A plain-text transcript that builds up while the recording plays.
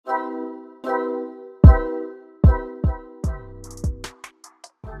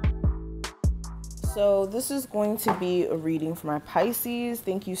So this is going to be a reading for my Pisces.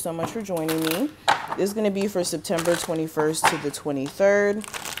 Thank you so much for joining me. This is going to be for September 21st to the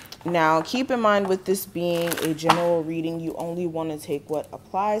 23rd. Now, keep in mind, with this being a general reading, you only want to take what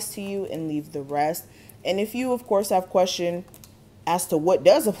applies to you and leave the rest. And if you, of course, have questions as to what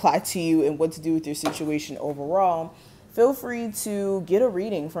does apply to you and what to do with your situation overall, feel free to get a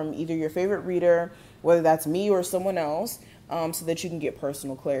reading from either your favorite reader, whether that's me or someone else, so that you can get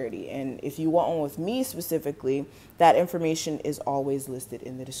personal clarity. And if you want one with me specifically, that information is always listed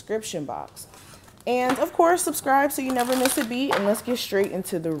in the description box. And of course, subscribe so you never miss a beat. And let's get straight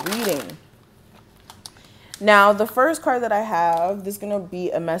into the reading. Now, the first card that I have, this is going to be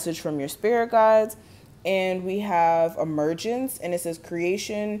a message from your spirit guides. And we have Emergence, and it says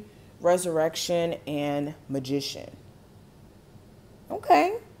Creation, Resurrection, and Magician.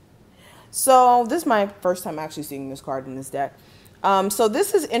 Okay. So this is my first time actually seeing this card in this deck. So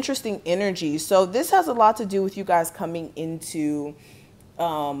this is interesting energy. So this has a lot to do with you guys coming into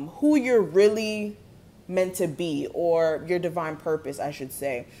who you're really meant to be, or your divine purpose, I should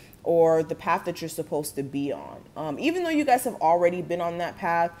say, or the path that you're supposed to be on. Even though you guys have already been on that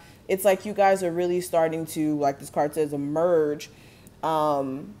path, it's like you guys are really starting to, like this card says, emerge.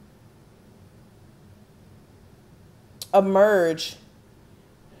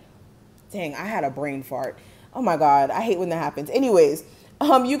 Dang, I had a brain fart. Oh my God, I hate when that happens. Anyways,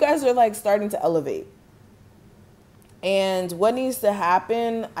 you guys are like starting to elevate. And what needs to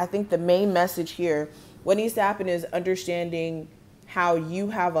happen, I think the main message here, what needs to happen is understanding how you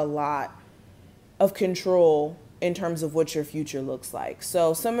have a lot of control in terms of what your future looks like.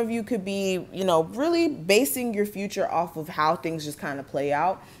 So some of you could be, you know, really basing your future off of how things just kind of play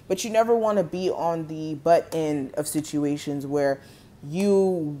out, but you never want to be on the butt end of situations where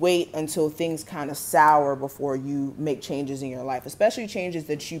you wait until things kind of sour before you make changes in your life, especially changes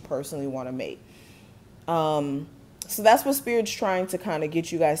that you personally want to make. So that's what Spirit's trying to kind of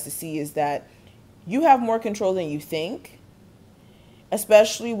get you guys to see, is that you have more control than you think,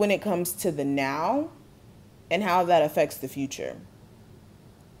 especially when it comes to the now and how that affects the future.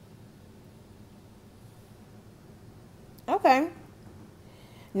 Okay.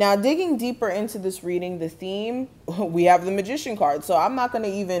 Now, digging deeper into this reading, the theme, we have the Magician card. So I'm not going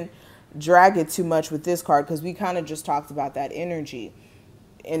to even drag it too much with this card because we kind of just talked about that energy.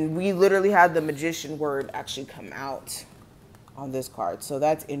 And we literally had the Magician word actually come out on this card. So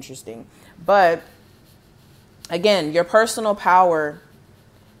that's interesting. But again, your personal power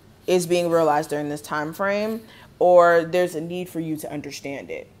is being realized during this time frame, or there's a need for you to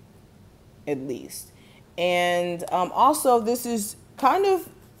understand it, at least. And also, this is kind of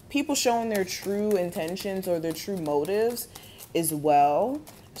people showing their true intentions or their true motives as well.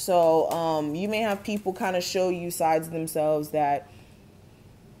 So you may have people kind of show you sides of themselves that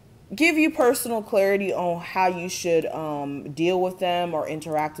give you personal clarity on how you should deal with them or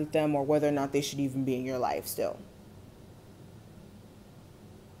interact with them, or whether or not they should even be in your life still.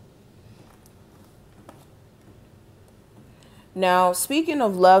 Now, speaking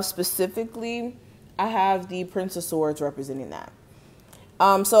of love specifically, I have the Prince of Swords representing that.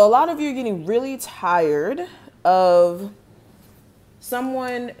 So a lot of you are getting really tired of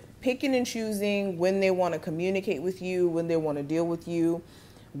someone picking and choosing when they want to communicate with you, when they want to deal with you,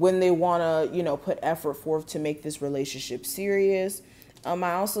 when they want to, you know, put effort forth to make this relationship serious.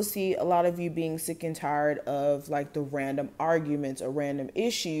 I also see a lot of you being sick and tired of like the random arguments or random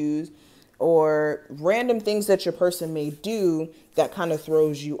issues or random things that your person may do that kind of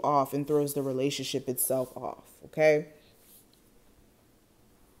throws you off and throws the relationship itself off. Okay.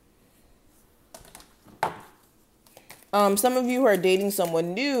 Some of you who are dating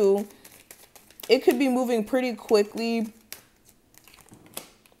someone new, it could be moving pretty quickly,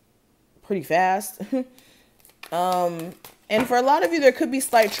 pretty fast. And for a lot of you, there could be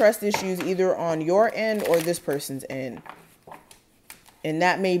slight trust issues either on your end or this person's end. And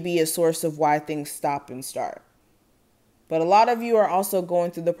that may be a source of why things stop and start. But a lot of you are also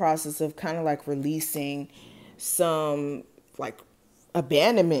going through the process of kind of like releasing some like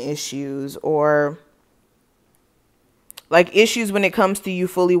abandonment issues, or like issues when it comes to you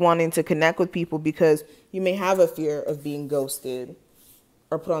fully wanting to connect with people, because you may have a fear of being ghosted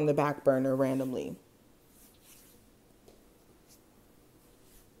or put on the back burner randomly.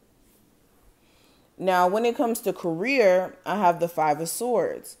 Now, when it comes to career, I have the Five of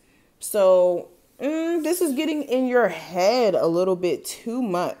Swords. So this is getting in your head a little bit too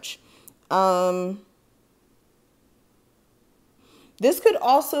much. This could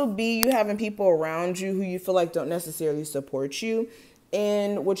also be you having people around you who you feel like don't necessarily support you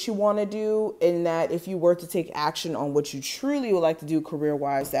in what you want to do, and that if you were to take action on what you truly would like to do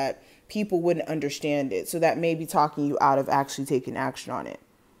career-wise, that people wouldn't understand it. So that may be talking you out of actually taking action on it.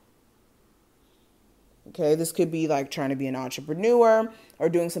 Okay, this could be like trying to be an entrepreneur or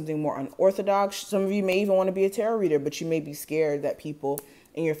doing something more unorthodox. Some of you may even want to be a tarot reader, but you may be scared that people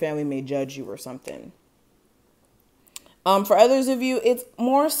in your family may judge you or something. For others of you, it's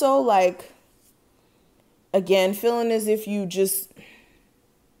more so like, again, feeling as if you just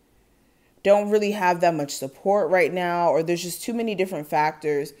don't really have that much support right now, or there's just too many different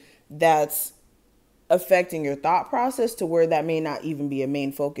factors that's affecting your thought process to where that may not even be a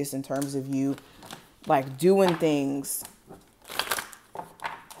main focus in terms of you like doing things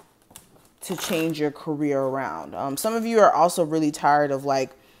to change your career around. Some of you are also really tired of like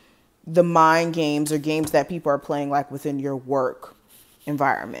the mind games or games that people are playing like within your work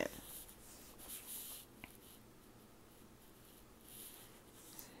environment.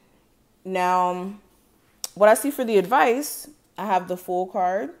 Now, what I see for the advice, I have the Fool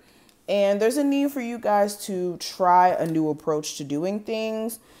card, and there's a need for you guys to try a new approach to doing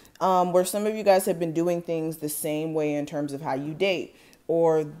things, where some of you guys have been doing things the same way in terms of how you date,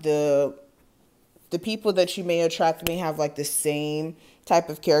 or the people that you may attract may have like the same type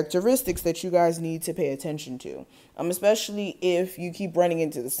of characteristics that you guys need to pay attention to. Especially if you keep running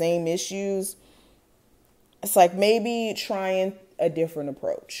into the same issues. It's like maybe trying a different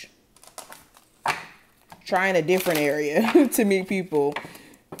approach. Trying a different area to meet people.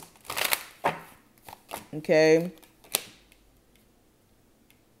 Okay.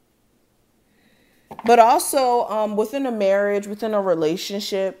 But also within a marriage, within a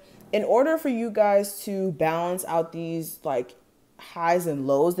relationship, in order for you guys to balance out these like highs and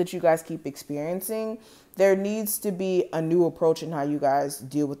lows that you guys keep experiencing, there needs to be a new approach in how you guys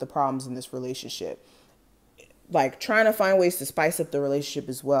deal with the problems in this relationship. Like trying to find ways to spice up the relationship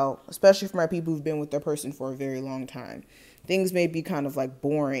as well, especially for my people who've been with their person for a very long time. Things may be kind of like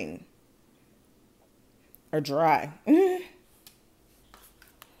boring or dry.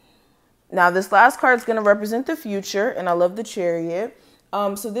 Now, this last card is going to represent the future, and I love the Chariot.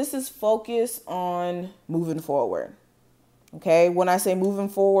 So this is focused on moving forward. Okay, when I say moving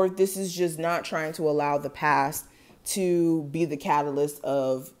forward, this is just not trying to allow the past to be the catalyst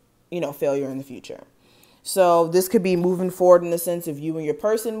of, failure in the future. So this could be moving forward in the sense of you and your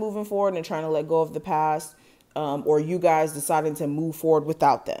person moving forward and trying to let go of the past, or you guys deciding to move forward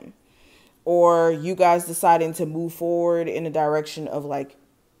without them, or you guys deciding to move forward in a direction of like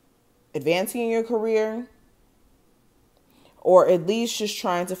advancing in your career, or at least just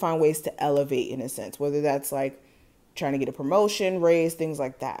trying to find ways to elevate in a sense, whether that's like trying to get a promotion, raise, things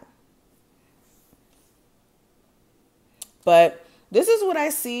like that. But this is what I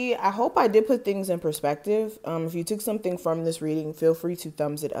see. I hope I did put things in perspective. If you took something from this reading, feel free to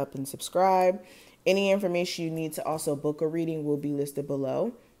thumbs it up and subscribe. Any information you need to also book a reading will be listed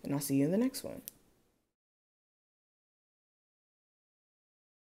below, and I'll see you in the next one.